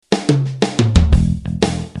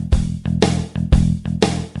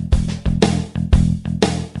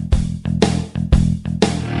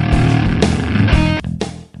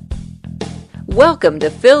Welcome to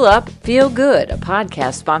Fill Up, Feel Good, a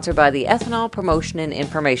podcast sponsored by the Ethanol Promotion and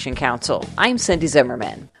Information Council. I'm Cindy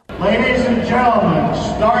Zimmerman. Ladies and gentlemen,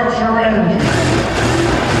 start your engines.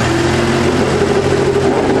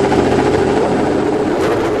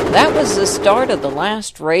 That was the start of the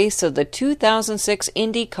last race of the 2006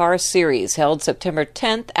 Indy Car Series, held September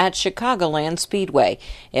 10th at Chicagoland Speedway.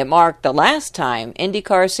 It marked the last time Indy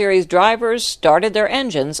Car Series drivers started their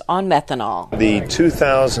engines on methanol. The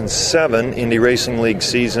 2007 Indy Racing League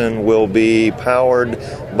season will be powered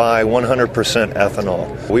by 100%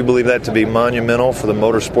 ethanol. We believe that to be monumental for the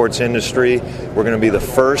motorsports industry. We're going to be the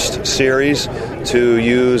first series to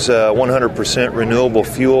use 100% renewable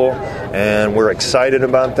fuel, and we're excited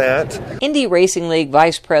about that. Indy Racing League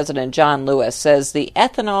Vice President John Lewis says the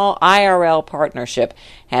Ethanol IRL partnership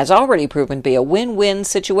has already proven to be a win-win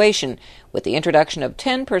situation with the introduction of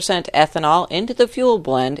 10% ethanol into the fuel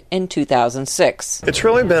blend in 2006. It's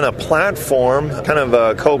really been a platform, kind of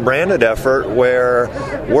a co-branded effort where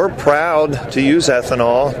we're proud to use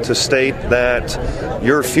ethanol to state that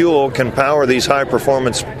your fuel can power these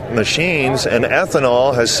high-performance machines, and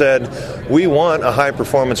ethanol has said we want a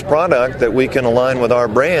high-performance product that we can align with our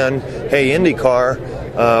brand. Hey,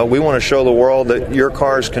 IndyCar, we want to show the world that your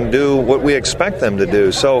cars can do what we expect them to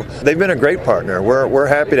do. So they've been a great partner. We're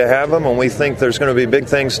happy to have them, and we think there's going to be big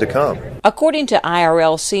things to come. According to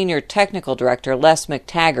IRL Senior Technical Director Les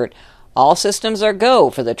McTaggart, all systems are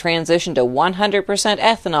go for the transition to 100%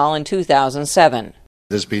 ethanol in 2007.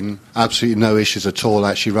 There's been absolutely no issues at all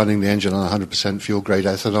actually running the engine on 100% fuel-grade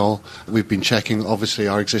ethanol. We've been checking, obviously,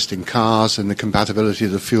 our existing cars and the compatibility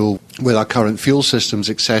of the fuel with our current fuel systems,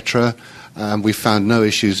 etc. We've found no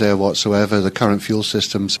issues there whatsoever. The current fuel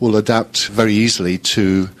systems will adapt very easily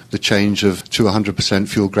to the change to 100%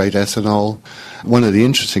 fuel-grade ethanol. One of the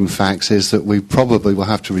interesting facts is that we probably will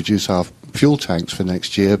have to reduce our fuel tanks for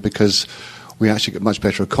next year because we actually get much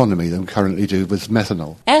better economy than we currently do with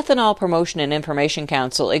methanol. Ethanol Promotion and Information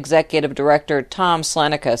Council Executive Director Tom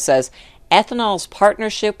Slenica says ethanol's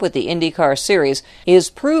partnership with the IndyCar Series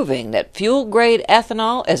is proving that fuel-grade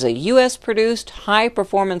ethanol is a U.S.-produced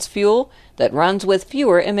high-performance fuel that runs with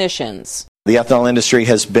fewer emissions. The ethanol industry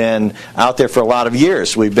has been out there for a lot of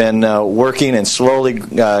years. We've been working and slowly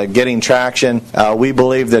getting traction. We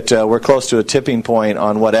believe that we're close to a tipping point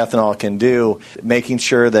on what ethanol can do, making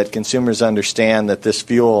sure that consumers understand that this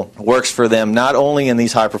fuel works for them not only in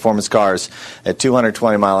these high-performance cars at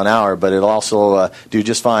 220 mile an hour, but it'll also do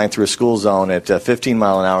just fine through a school zone at 15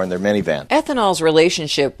 mile an hour in their minivan. Ethanol's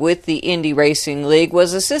relationship with the Indy Racing League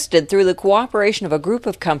was assisted through the cooperation of a group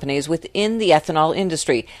of companies within the ethanol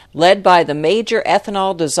industry, led by the major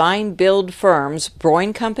ethanol design-build firms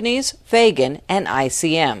Broin Companies, Fagan, and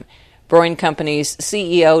ICM. Broin Companies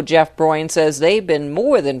CEO Jeff Broin says they've been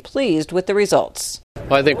more than pleased with the results.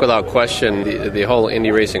 Well, I think without question, the whole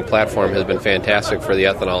Indy Racing platform has been fantastic for the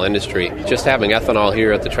ethanol industry. Just having ethanol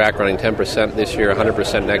here at the track running 10% this year,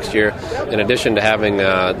 100% next year, in addition to having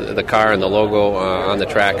the car and the logo on the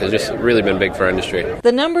track, has just really been big for our industry.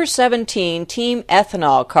 The number 17 Team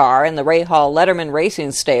Ethanol car in the Ray Hall Letterman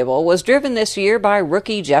Racing stable was driven this year by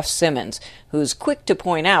rookie Jeff Simmons, who's quick to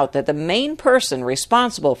point out that the main person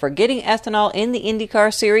responsible for getting ethanol in the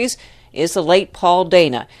IndyCar Series is the late Paul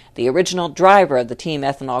Dana, the original driver of the Team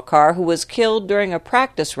Ethanol car who was killed during a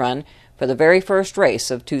practice run for the very first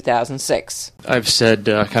race of 2006. I've said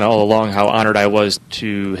kind of all along how honored I was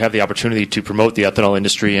to have the opportunity to promote the ethanol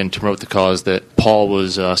industry and to promote the cause that Paul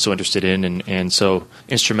was so interested in and so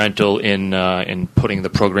instrumental in putting the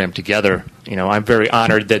program together. You know, I'm very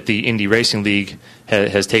honored that the Indy Racing League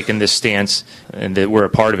has taken this stance and that we're a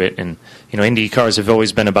part of it. And, you know, Indy cars have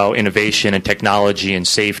always been about innovation and technology and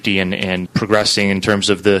safety and progressing in terms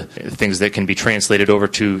of the things that can be translated over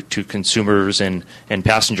to consumers and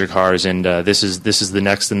passenger cars. And this is the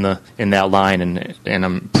next in that line. And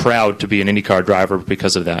I'm proud to be an IndyCar driver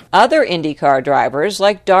because of that. Other IndyCar drivers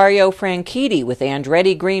like Dario Franchitti with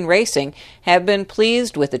Andretti Green Racing have been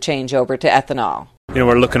pleased with the changeover to ethanol. You know,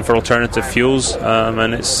 we're looking for alternative fuels,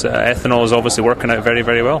 and ethanol is obviously working out very,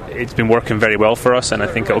 very well. It's been working very well for us, and I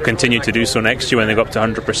think it will continue to do so next year when they go up to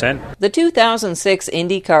 100%. The 2006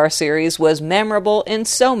 IndyCar Series was memorable in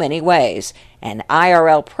so many ways, and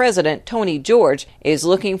IRL President Tony George is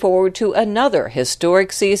looking forward to another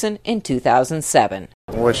historic season in 2007.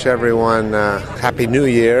 Wish everyone a Happy New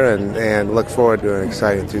Year and look forward to an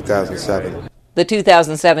exciting 2007. The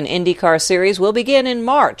 2007 IndyCar Series will begin in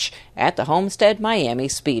March at the Homestead Miami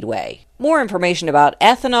Speedway. More information about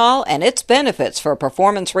ethanol and its benefits for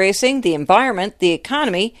performance racing, the environment, the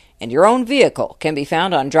economy, and your own vehicle can be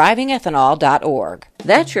found on drivingethanol.org.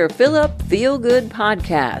 That's your Fill Up Feel Good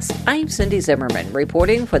podcast. I'm Cindy Zimmerman,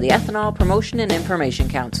 reporting for the Ethanol Promotion and Information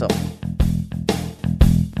Council.